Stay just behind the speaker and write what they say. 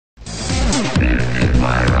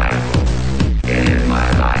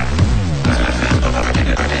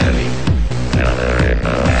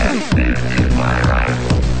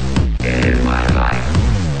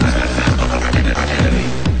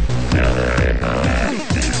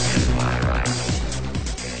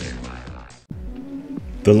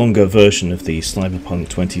The longer version of the Cyberpunk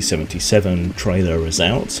 2077 trailer is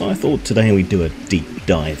out, so I thought today we'd do a deep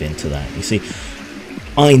dive into that. You see,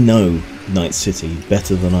 I know Night City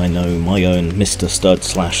better than I know my own Mr. Stud /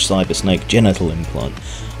 Cybersnake genital implant.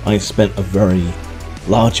 I spent a very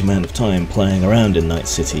large amount of time playing around in Night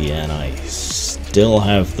City, and I still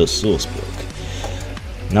have the source book.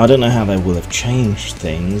 Now, I don't know how they will have changed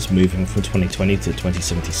things moving from 2020 to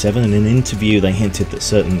 2077. In an interview they hinted that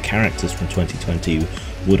certain characters from 2020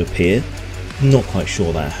 would appear. Not quite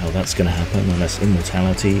sure how that's going to happen unless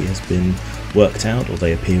immortality has been worked out, or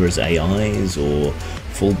they appear as AIs or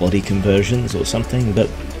full body conversions or something, but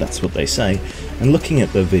that's what they say. And looking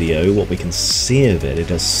at the video, what we can see of it, it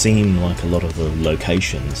does seem like a lot of the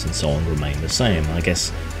locations and so on remain the same. I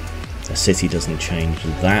guess the city doesn't change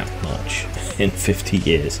that much in 50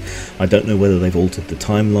 years. I don't know whether they've altered the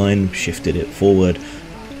timeline, shifted it forward,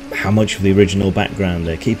 how much of the original background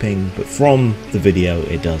they're keeping, but from the video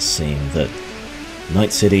it does seem that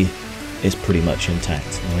Night City is pretty much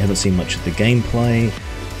intact. Now, we haven't seen much of the gameplay,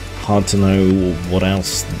 hard to know what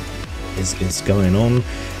else is going on,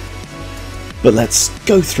 but let's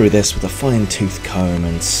go through this with a fine-tooth comb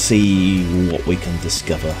and see what we can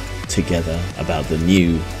discover together about the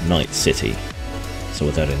new Night City. So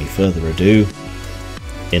without any further ado,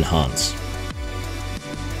 enhance.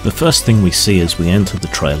 The first thing we see as we enter the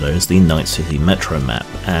trailer is the Night City metro map,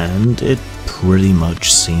 and it pretty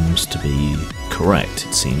much seems to be correct.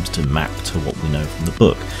 It seems to map to what we know from the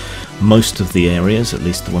book. Most of the areas, at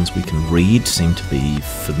least the ones we can read, seem to be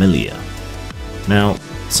familiar. Now,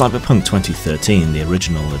 Cyberpunk 2013, the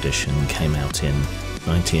original edition, came out in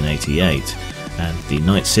 1988, and the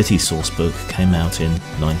Night City source book came out in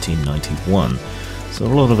 1991. So a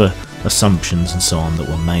lot of assumptions and so on that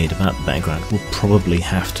were made about the background will probably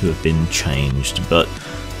have to have been changed, but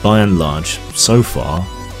by and large, so far,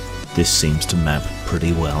 this seems to map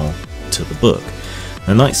pretty well to the book.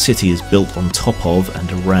 The Night City is built on top of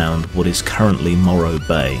and around what is currently Morro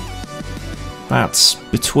Bay. That's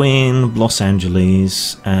between Los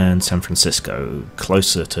Angeles and San Francisco,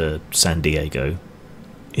 closer to San Diego.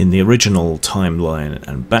 In the original timeline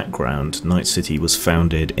and background, Night City was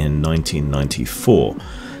founded in 1994.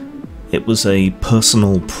 It was a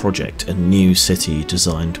personal project, a new city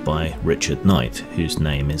designed by Richard Knight, whose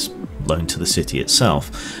name is loaned to the city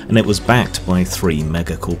itself, and it was backed by three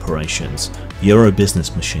mega corporations: Euro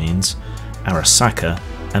Business Machines, Arasaka,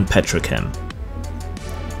 and Petrochem.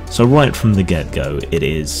 So right from the get-go, it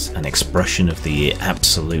is an expression of the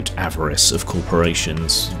absolute avarice of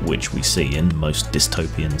corporations, which we see in most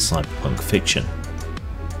dystopian cyberpunk fiction.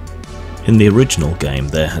 In the original game,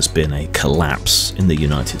 there has been a collapse in the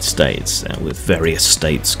United States, with various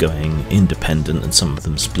states going independent and some of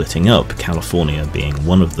them splitting up, California being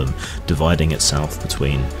one of them, dividing itself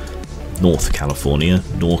between North California,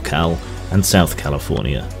 NorCal, and South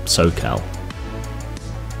California, SoCal.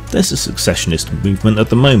 There's a successionist movement at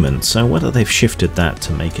the moment, so whether they've shifted that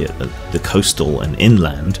to make it the coastal and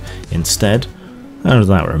inland instead,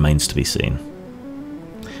 that remains to be seen.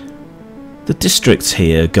 The districts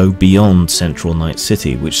here go beyond central Night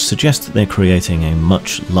City, which suggests that they're creating a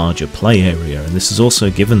much larger play area, and this has also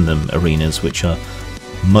given them arenas which are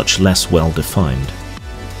much less well defined.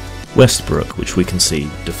 Westbrook, which we can see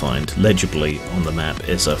defined legibly on the map,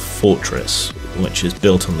 is a fortress which is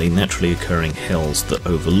built on the naturally occurring hills that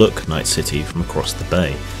overlook Night City from across the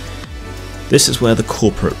bay. This is where the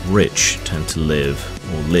corporate rich tend to live,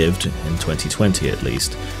 or lived in 2020 at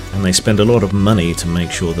least, and they spend a lot of money to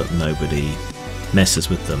make sure that nobody messes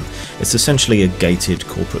with them. It's essentially a gated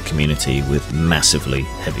corporate community with massively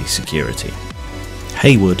heavy security.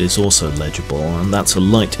 Haywood is also legible, and that's a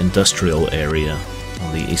light industrial area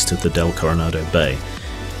on the east of the Del Coronado Bay.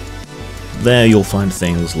 There you'll find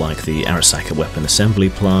things like the Arasaka Weapon Assembly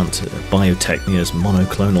Plant, Biotechnia's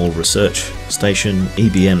Monoclonal Research Station,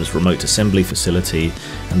 EBM's Remote Assembly Facility,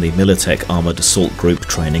 and the Militech Armoured Assault Group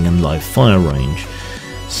Training and Live Fire Range.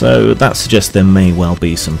 So that suggests there may well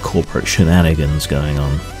be some corporate shenanigans going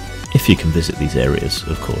on, if you can visit these areas,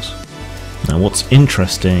 of course. Now, what's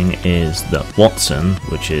interesting is that Watson,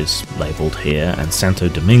 which is labelled here, and Santo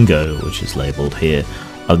Domingo, which is labelled here,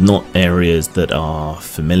 are not areas that are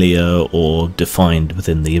familiar or defined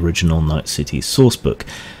within the original Night City sourcebook.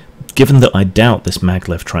 Given that I doubt this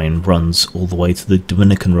maglev train runs all the way to the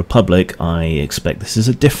Dominican Republic, I expect this is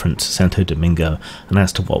a different Santo Domingo, and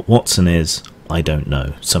as to what Watson is, I don't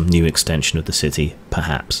know. Some new extension of the city,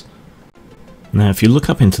 perhaps. Now, if you look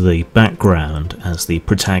up into the background as the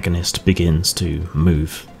protagonist begins to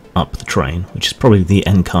move up the train, which is probably the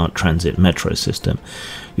NCART Transit Metro system,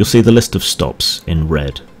 you'll see the list of stops in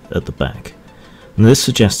red at the back. And this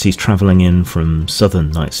suggests he's travelling in from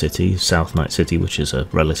southern Night City, South Night City, which is a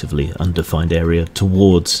relatively undefined area,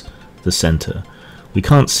 towards the centre. We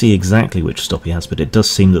can't see exactly which stop he has, but it does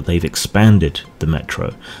seem that they've expanded the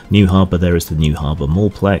metro. New Harbour, there is the New Harbour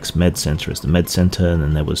Mallplex, Med Centre is the Med Centre, and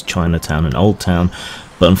then there was Chinatown and Old Town,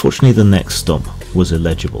 but unfortunately the next stop was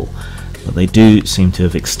illegible. But they do seem to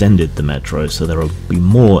have extended the metro, so there will be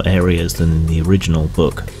more areas than in the original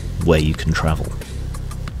book where you can travel.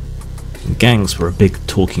 Gangs were a big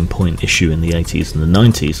talking point issue in the 80s and the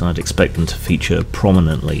 90s, and I'd expect them to feature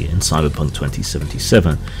prominently in Cyberpunk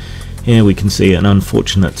 2077. Here we can see an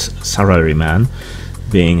unfortunate salaryman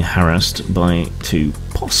being harassed by two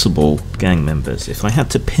possible gang members. If I had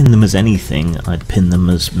to pin them as anything, I'd pin them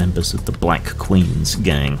as members of the Black Queen's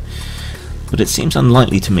gang. But it seems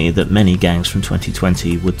unlikely to me that many gangs from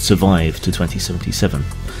 2020 would survive to 2077.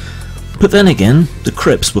 But then again, the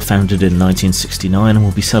Crips were founded in 1969 and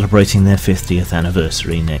will be celebrating their 50th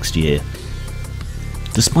anniversary next year.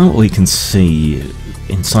 Despite what we can see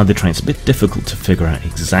inside the train, it's a bit difficult to figure out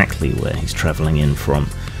exactly where he's travelling in from.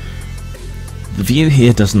 The view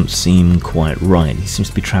here doesn't seem quite right. He seems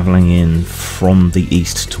to be travelling in from the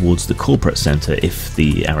east towards the corporate centre, if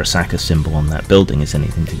the Arasaka symbol on that building is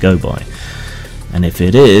anything to go by. And if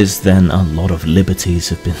it is, then a lot of liberties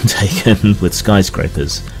have been taken with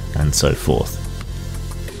skyscrapers and so forth.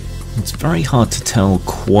 It's very hard to tell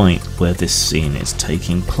quite where this scene is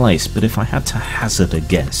taking place, but if I had to hazard a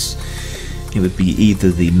guess, it would be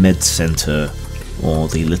either the Med Centre or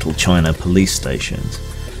the Little China police stations.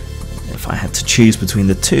 If I had to choose between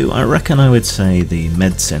the two, I reckon I would say the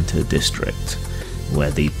Med Centre district,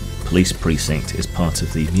 where the police precinct is part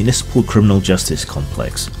of the Municipal Criminal Justice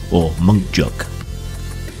Complex, or Mungjuk.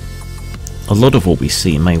 A lot of what we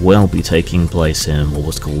see may well be taking place in what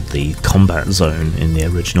was called the combat zone in the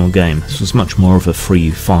original game. This was much more of a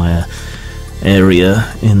free fire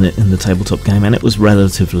area in the tabletop game, and it was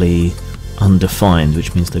relatively undefined,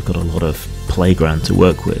 which means they've got a lot of playground to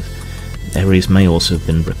work with. Areas may also have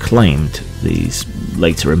been reclaimed. These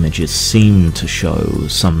later images seem to show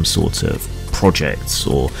some sort of projects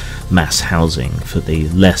or mass housing for the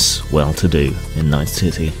less well-to-do in Night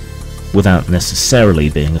City, without necessarily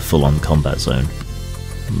being a full-on combat zone.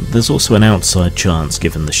 There's also an outside chance,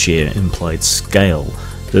 given the sheer implied scale,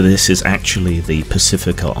 that this is actually the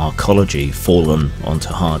Pacifica arcology fallen onto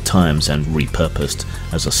hard times and repurposed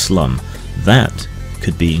as a slum. That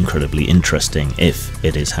could be incredibly interesting if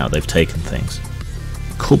it is how they've taken things.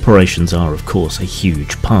 Corporations are, of course, a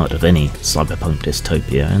huge part of any cyberpunk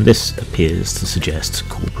dystopia, and this appears to suggest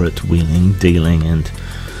corporate wheeling, dealing, and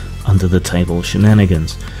under-the-table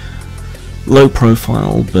shenanigans.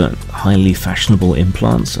 Low-profile but highly fashionable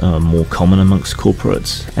implants are more common amongst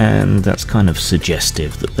corporates, and that's kind of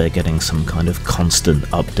suggestive that they're getting some kind of constant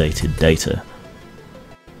updated data.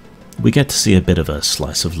 We get to see a bit of a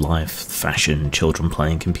slice of life, fashion, children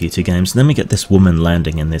playing computer games, and then we get this woman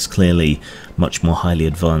landing in this clearly much more highly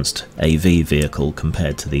advanced AV vehicle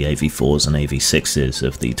compared to the AV4s and AV6s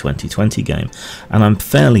of the 2020 game. And I'm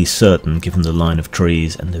fairly certain, given the line of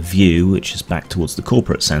trees and the view, which is back towards the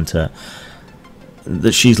corporate centre,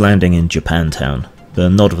 that she's landing in Japantown. The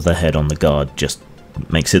nod of the head on the guard just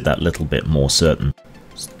makes it that little bit more certain.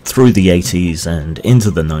 Through the 80s and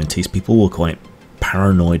into the 90s, people were quite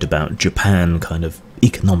paranoid about Japan kind of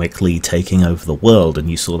economically taking over the world,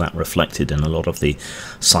 and you saw that reflected in a lot of the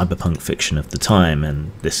cyberpunk fiction of the time,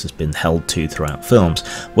 and this has been held to throughout films.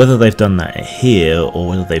 Whether they've done that here or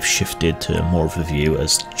whether they've shifted to more of a view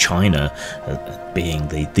as China being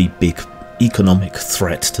the big economic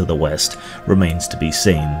threat to the West remains to be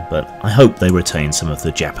seen, but I hope they retain some of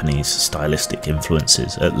the Japanese stylistic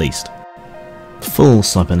influences at least. Full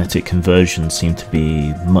cybernetic conversions seem to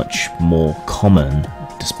be much more common,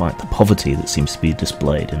 despite the poverty that seems to be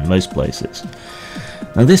displayed in most places.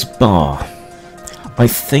 Now this bar, I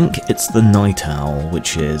think it's the Night Owl,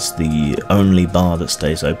 which is the only bar that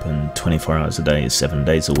stays open 24 hours a day, 7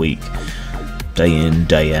 days a week, day in,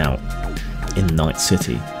 day out, in Night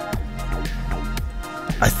City.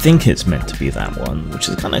 I think it's meant to be that one, which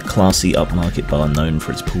is a kind of classy upmarket bar known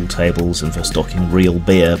for its pool tables and for stocking real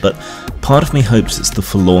beer, but part of me hopes it's the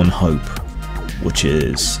Forlorn Hope, which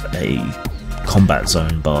is a combat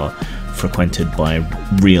zone bar frequented by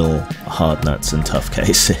real hard nuts and tough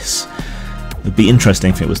cases. It'd be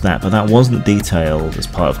interesting if it was that, but that wasn't detailed as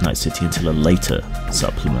part of Night City until a later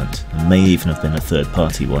supplement, and may even have been a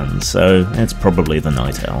third-party one, so it's probably the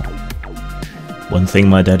Night Owl. One thing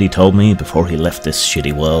my daddy told me before he left this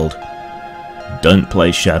shitty world: don't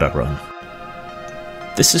play Shadowrun.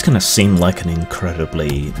 This is going to seem like an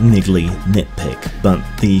incredibly niggly nitpick, but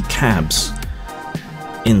the cabs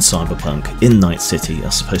in Cyberpunk, in Night City,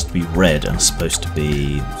 are supposed to be red and supposed to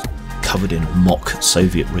be covered in mock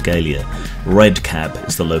Soviet regalia. Red Cab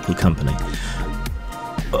is the local company.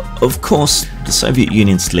 Of course, the Soviet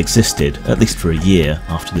Union still existed, at least for a year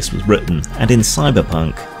after this was written, and in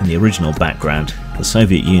Cyberpunk, in the original background, the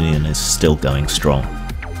Soviet Union is still going strong.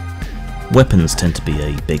 Weapons tend to be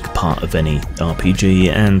a big part of any RPG,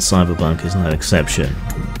 and Cyberpunk is no exception.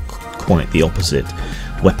 Quite the opposite.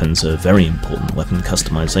 Weapons are very important, weapon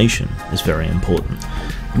customization is very important.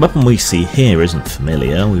 The weapon we see here isn't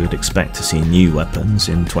familiar. We would expect to see new weapons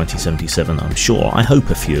in 2077, I'm sure. I hope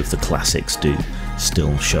a few of the classics do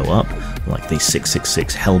still show up, like the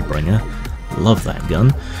 666 Hellbringer. Love that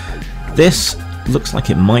gun. This looks like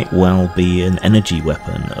it might well be an energy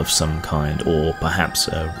weapon of some kind, or perhaps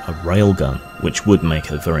a railgun, which would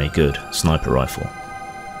make a very good sniper rifle.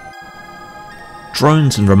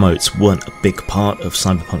 Drones and remotes weren't a big part of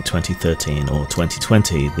Cyberpunk 2013 or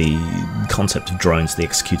 2020. The concept of drones, the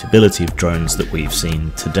executability of drones that we've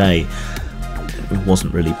seen today,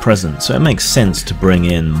 wasn't really present, so it makes sense to bring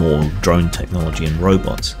in more drone technology and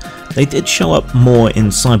robots. They did show up more in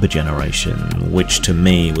Cyber Generation, which to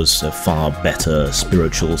me was a far better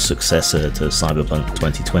spiritual successor to Cyberpunk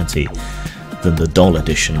 2020 than the doll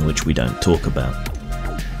edition, which we don't talk about.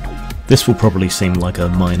 This will probably seem like a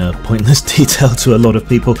minor, pointless detail to a lot of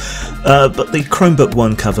people, but the Chromebook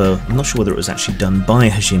 1 cover, I'm not sure whether it was actually done by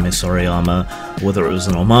Hajime Sorayama, or whether it was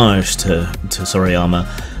an homage to Sorayama,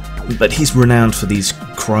 but he's renowned for these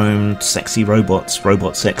chromed, sexy robots,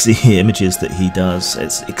 robot sexy images that he does.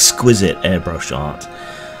 It's exquisite airbrush art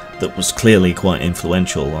that was clearly quite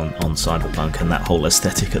influential on Cyberpunk and that whole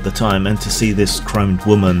aesthetic at the time, and to see this chromed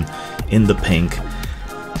woman in the pink,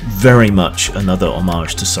 very much another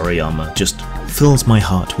homage to Sorayama, just fills my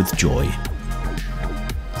heart with joy.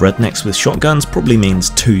 Rednecks with shotguns probably means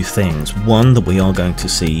two things. One, that we are going to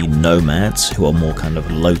see nomads, who are more kind of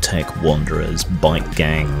low-tech wanderers, bike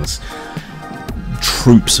gangs,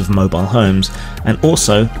 troops of mobile homes, and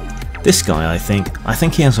also, this guy I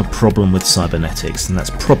think he has a problem with cybernetics, and that's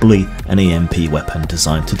probably an EMP weapon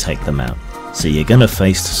designed to take them out. So you're gonna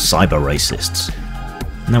face cyber racists.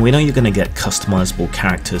 Now we know you're going to get customizable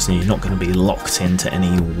characters and you're not going to be locked into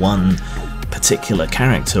any one particular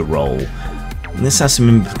character role. And this has some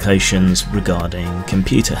implications regarding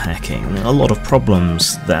computer hacking. A lot of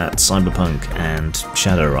problems that Cyberpunk and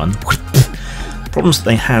Shadowrun, problems that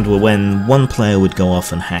they had were when one player would go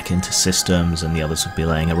off and hack into systems and the others would be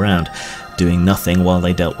laying around doing nothing while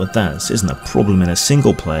they dealt with that. This isn't a problem in a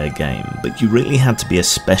single player game, but you really had to be a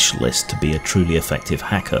specialist to be a truly effective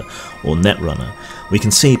hacker or netrunner. We can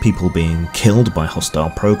see people being killed by hostile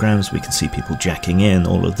programs, we can see people jacking in,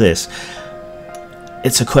 all of this.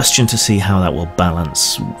 It's a question to see how that will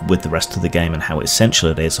balance with the rest of the game and how essential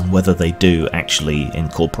it is, and whether they do actually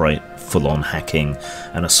incorporate full-on hacking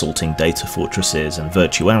and assaulting data fortresses and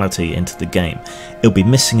virtuality into the game. It'll be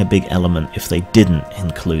missing a big element if they didn't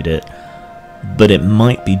include it, but it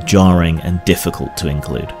might be jarring and difficult to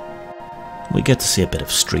include. We get to see a bit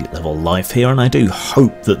of street level life here, and I do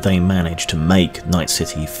hope that they manage to make Night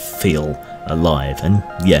City feel alive, and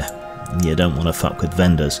yeah, you don't want to fuck with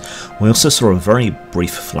vendors. We also saw a very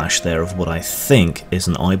brief flash there of what I think is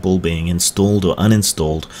an eyeball being installed or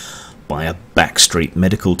uninstalled by a backstreet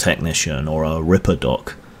medical technician or a ripper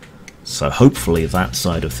doc. So hopefully that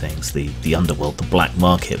side of things, the underworld, the black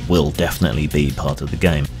market, will definitely be part of the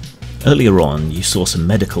game. Earlier on, you saw some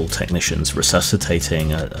medical technicians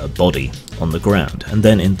resuscitating a body on the ground, and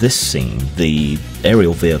then in this scene, the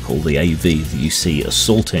aerial vehicle, the AV that you see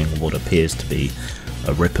assaulting what appears to be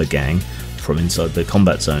a Ripper gang from inside the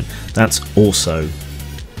combat zone, that's also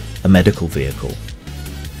a medical vehicle.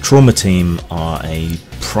 Trauma Team are a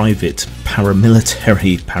private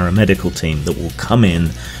paramilitary paramedical team that will come in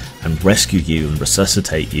and rescue you and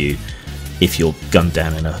resuscitate you if you're gunned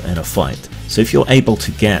down in a fight. So if you're able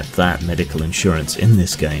to get that medical insurance in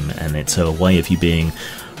this game, and it's a way of you being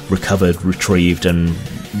recovered, retrieved and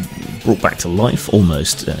brought back to life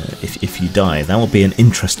almost if you die, that will be an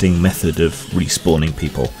interesting method of respawning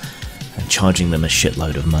people and charging them a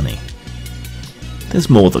shitload of money. There's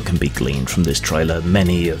more that can be gleaned from this trailer.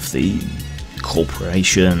 Many of the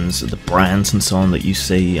corporations, the brands and so on that you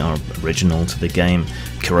see are original to the game.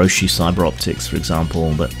 Kiroshi Cyber Optics, for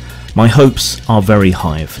example, but my hopes are very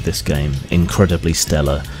high for this game, incredibly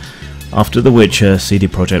stellar. After The Witcher, CD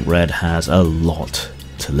Projekt Red has a lot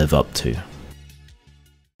to live up to.